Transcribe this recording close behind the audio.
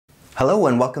Hello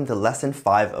and welcome to lesson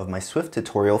 5 of my Swift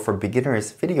tutorial for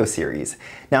beginners video series.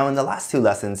 Now in the last 2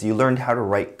 lessons you learned how to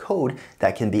write code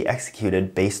that can be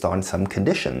executed based on some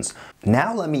conditions.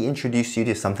 Now let me introduce you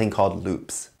to something called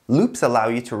loops. Loops allow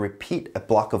you to repeat a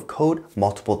block of code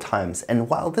multiple times, and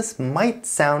while this might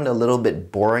sound a little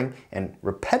bit boring and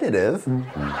repetitive,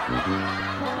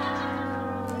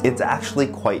 it's actually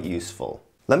quite useful.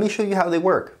 Let me show you how they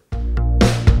work.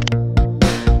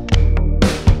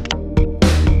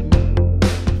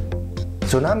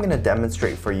 So now I'm going to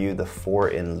demonstrate for you the for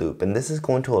in loop, and this is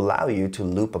going to allow you to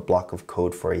loop a block of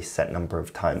code for a set number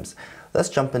of times. Let's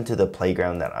jump into the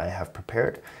playground that I have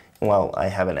prepared. Well, I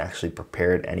haven't actually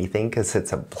prepared anything because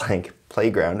it's a blank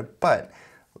playground, but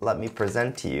let me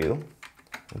present to you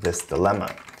this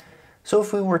dilemma. So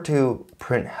if we were to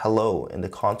print hello in the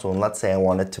console, and let's say I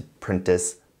wanted to print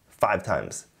this 5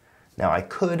 times. Now I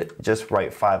could just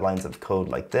write 5 lines of code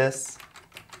like this.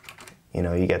 You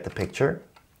know, you get the picture.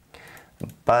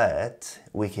 But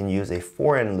we can use a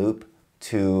for in loop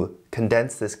to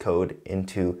condense this code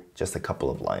into just a couple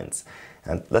of lines.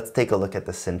 And let's take a look at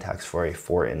the syntax for a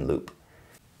for in loop.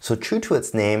 So true to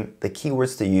its name, the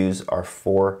keywords to use are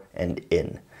for and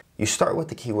in. You start with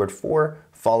the keyword for,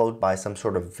 followed by some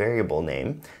sort of variable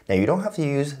name. Now you don't have to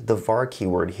use the var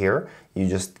keyword here, you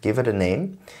just give it a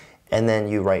name, and then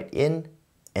you write in,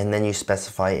 and then you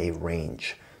specify a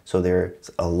range. So there's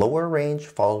a lower range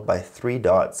followed by 3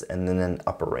 dots and then an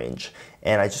upper range.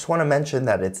 And I just want to mention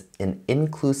that it's an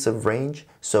inclusive range.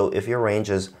 So if your range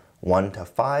is 1 to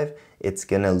 5, it's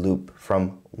going to loop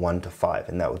from 1 to 5,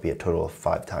 and that would be a total of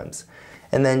 5 times.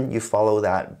 And then you follow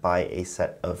that by a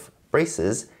set of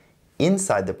braces.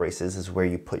 Inside the braces is where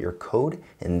you put your code,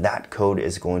 and that code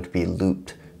is going to be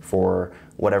looped for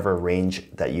whatever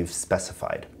range that you've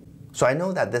specified. So I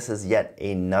know that this is yet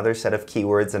another set of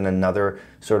keywords and another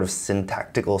sort of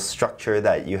syntactical structure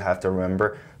that you have to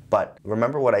remember, but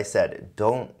remember what I said,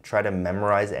 don't try to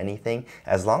memorize anything.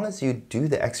 As long as you do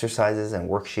the exercises and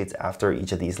worksheets after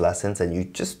each of these lessons and you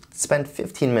just spend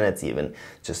 15 minutes even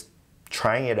just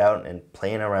trying it out and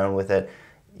playing around with it,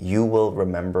 you will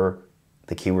remember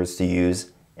the keywords to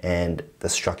use and the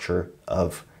structure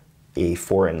of a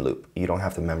for in loop. You don't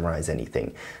have to memorize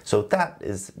anything. So that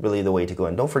is really the way to go.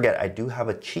 And don't forget, I do have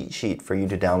a cheat sheet for you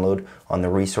to download on the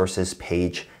resources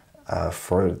page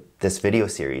for this video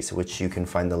series, which you can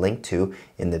find the link to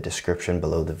in the description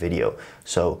below the video.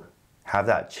 So have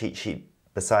that cheat sheet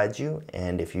beside you,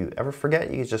 and if you ever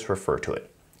forget, you can just refer to it.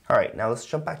 All right, now let's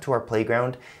jump back to our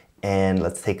playground and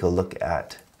let's take a look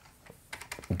at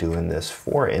doing this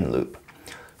for in loop.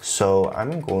 So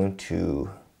I'm going to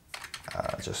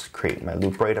just create my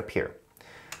loop right up here.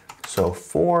 So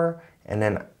for, and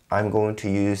then I'm going to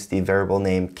use the variable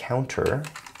name counter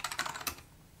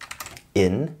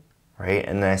in, right?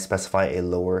 And then I specify a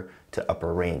lower to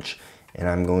upper range. And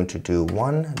I'm going to do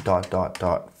 1 dot dot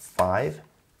dot 5,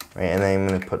 right? And then I'm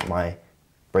going to put my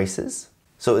braces.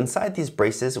 So inside these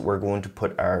braces, we're going to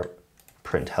put our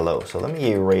print hello. So let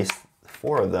me erase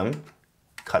 4 of them,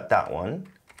 cut that one,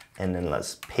 and then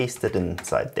let's paste it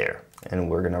inside there.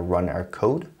 And we're gonna run our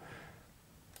code.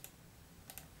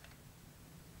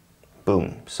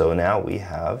 Boom, so now we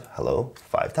have hello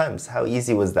 5 times. How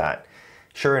easy was that?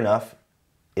 Sure enough,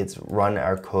 it's run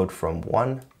our code from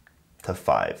 1 to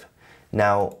 5.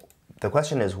 Now, the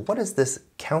question is, what is this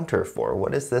counter for?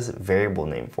 What is this variable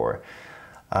name for?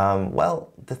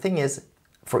 Well, the thing is,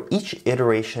 for each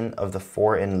iteration of the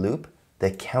for in loop,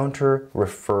 the counter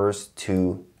refers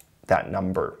to that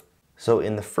number. So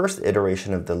in the first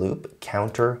iteration of the loop,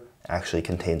 counter actually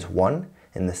contains 1.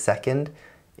 In the second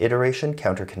iteration,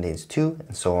 counter contains 2,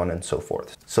 and so on and so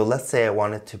forth. So let's say I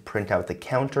wanted to print out the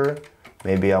counter.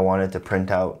 Maybe I wanted to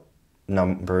print out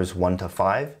numbers 1 to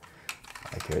 5.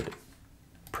 I could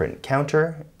print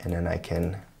counter, and then I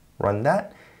can run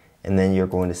that. And then you're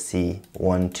going to see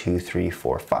 1, 2, 3,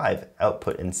 4, 5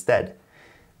 output instead.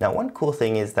 Now one cool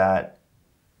thing is that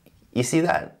you see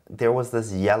that there was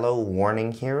this yellow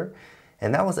warning here,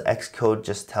 and that was Xcode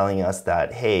just telling us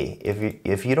that, hey,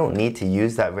 if you don't need to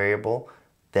use that variable,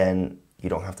 then you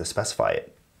don't have to specify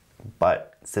it.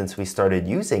 But since we started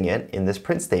using it in this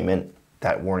print statement,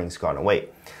 that warning's gone away.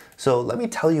 So let me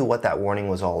tell you what that warning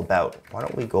was all about. Why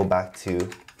don't we go back to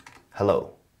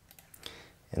hello?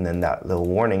 And then that little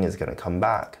warning is gonna come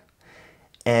back.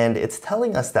 And it's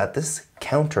telling us that this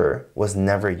counter was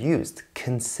never used.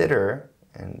 Consider,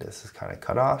 and this is kind of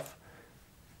cut off.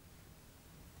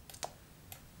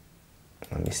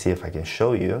 Let me see if I can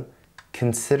show you.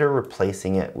 Consider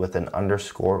replacing it with an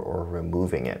underscore or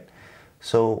removing it.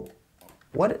 So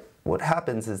what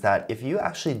happens is that if you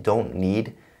actually don't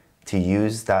need to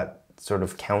use that sort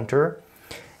of counter,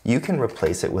 you can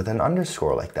replace it with an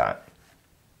underscore like that.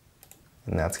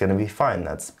 And that's going to be fine.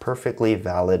 That's perfectly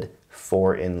valid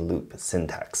for in loop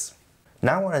syntax.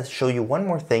 Now I want to show you one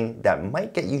more thing that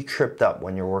might get you tripped up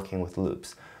when you're working with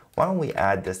loops. Why don't we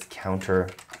add this counter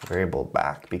variable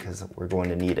back, because we're going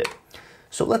to need it.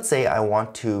 So let's say I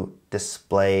want to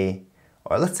display,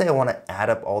 or let's say I want to add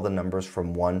up all the numbers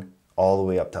from 1 all the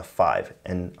way up to 5,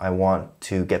 and I want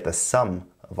to get the sum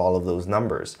of all of those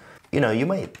numbers. You know, you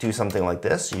might do something like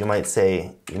this. You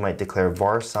might declare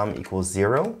var sum equals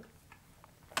 0,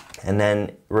 and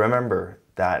then remember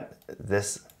that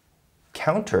this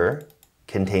counter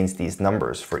contains these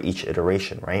numbers for each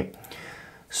iteration, right?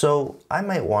 So I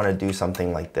might want to do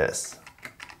something like this,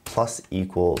 plus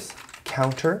equals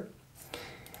counter.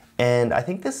 And I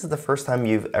think this is the first time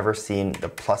you've ever seen the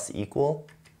plus equal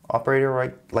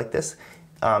operator like this.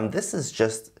 This is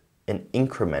just an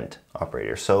increment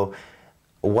operator. So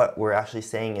what we're actually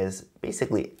saying is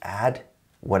basically add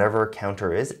whatever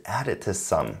counter is, add it to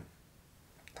sum.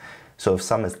 So if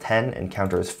sum is 10 and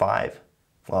counter is 5,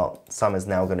 well, sum is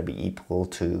now going to be equal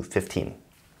to 15.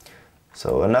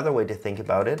 So another way to think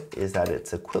about it is that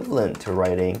it's equivalent to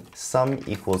writing sum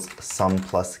equals sum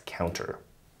plus counter.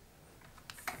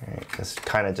 All right, it's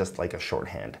kind of just like a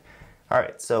shorthand. All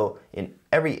right, so in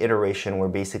every iteration, we're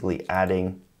basically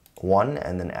adding 1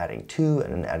 and then adding 2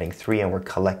 and then adding 3, and we're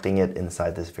collecting it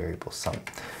inside this variable sum.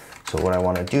 So what I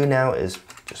want to do now is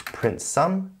just print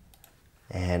sum,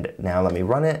 and now let me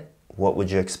run it. What would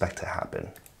you expect to happen?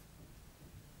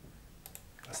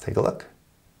 Let's take a look.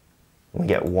 We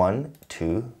get 1,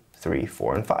 2, 3,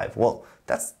 4, and 5. Well,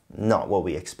 that's not what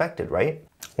we expected, right?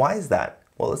 Why is that?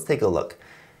 Well, let's take a look.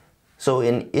 So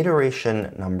in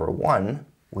iteration number 1,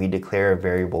 we declare a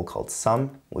variable called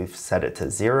sum. We've set it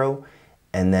to 0,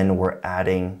 and then we're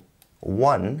adding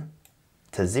 1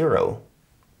 to 0,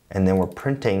 and then we're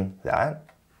printing that,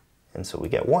 and so we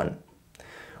get 1.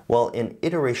 Well, in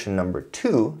iteration number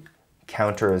 2,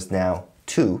 counter is now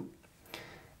 2,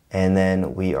 and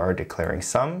then we are declaring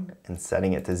sum and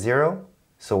setting it to 0.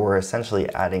 So we're essentially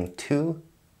adding 2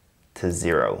 to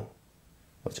 0,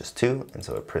 which is 2, and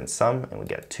so it prints sum and we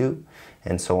get 2,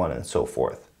 and so on and so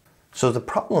forth. So the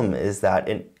problem is that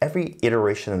in every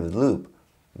iteration of the loop,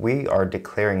 we are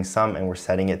declaring sum and we're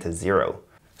setting it to 0.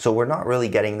 So we're not really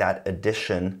getting that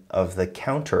addition of the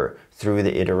counter through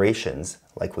the iterations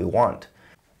like we want.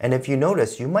 And if you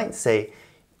notice, you might say,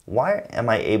 why am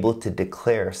I able to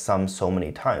declare sum so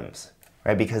many times?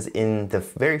 Right? Because in the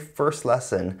very first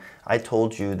lesson, I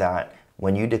told you that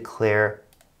when you declare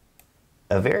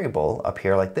a variable up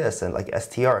here like this, and like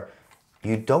str,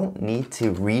 you don't need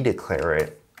to redeclare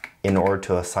it in order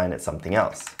to assign it something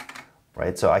else.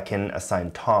 Right? So I can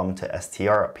assign Tom to str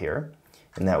up here,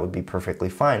 and that would be perfectly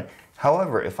fine.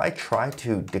 However, if I try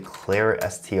to declare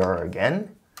str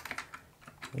again,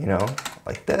 you know,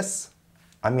 like this,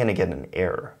 I'm going to get an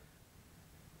error.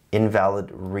 Invalid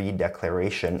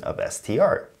redeclaration of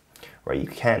str, right? You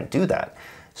can't do that.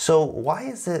 So why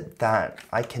is it that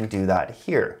I can do that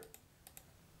here,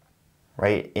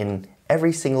 right? In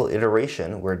every single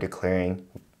iteration, we're declaring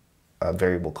a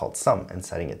variable called sum and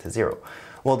setting it to 0.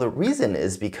 Well, the reason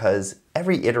is because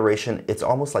every iteration, it's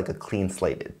almost like a clean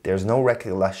slate. There's no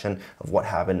recollection of what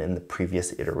happened in the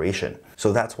previous iteration.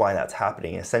 So that's why that's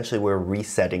happening. Essentially, we're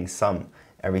resetting sum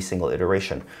every single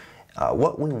iteration.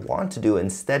 What we want to do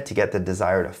instead to get the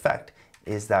desired effect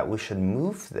is that we should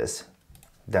move this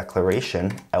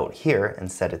declaration out here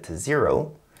and set it to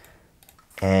 0.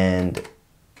 And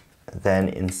then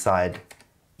inside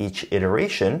each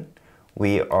iteration,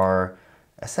 we are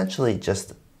essentially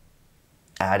just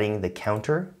adding the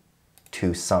counter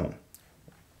to sum.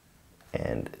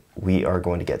 And we are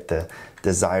going to get the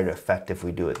desired effect if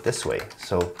we do it this way.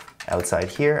 So outside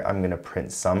here, I'm going to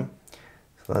print sum.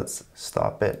 So let's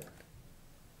stop it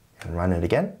and run it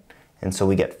again. And so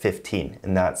we get 15,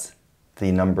 and that's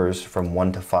the numbers from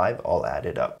 1 to 5 all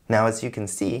added up. Now, as you can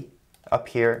see, up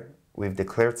here, we've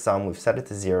declared sum, we've set it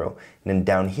to 0, and then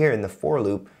down here in the for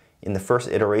loop, in the first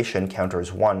iteration, counter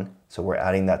is 1, so we're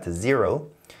adding that to 0,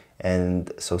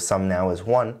 and so sum now is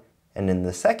 1, and in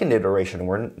the second iteration,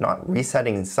 we're not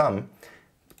resetting sum,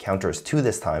 counter is 2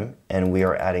 this time, and we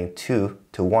are adding 2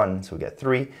 to 1, so we get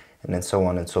 3, and then so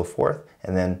on and so forth,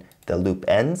 and then the loop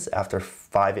ends after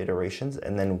 5 iterations,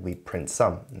 and then we print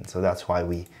sum. And so that's why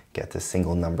we get this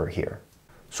single number here.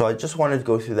 So I just wanted to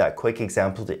go through that quick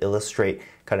example to illustrate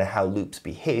kind of how loops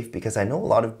behave, because I know a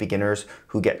lot of beginners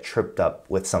who get tripped up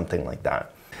with something like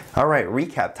that. All right,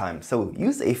 recap time. So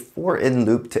use a for in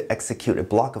loop to execute a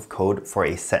block of code for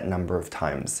a set number of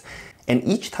times. And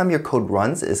each time your code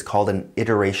runs is called an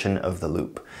iteration of the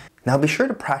loop. Now be sure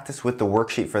to practice with the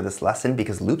worksheet for this lesson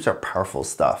because loops are powerful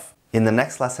stuff. In the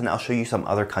next lesson, I'll show you some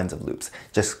other kinds of loops.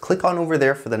 Just click on over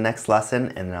there for the next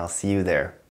lesson and I'll see you there.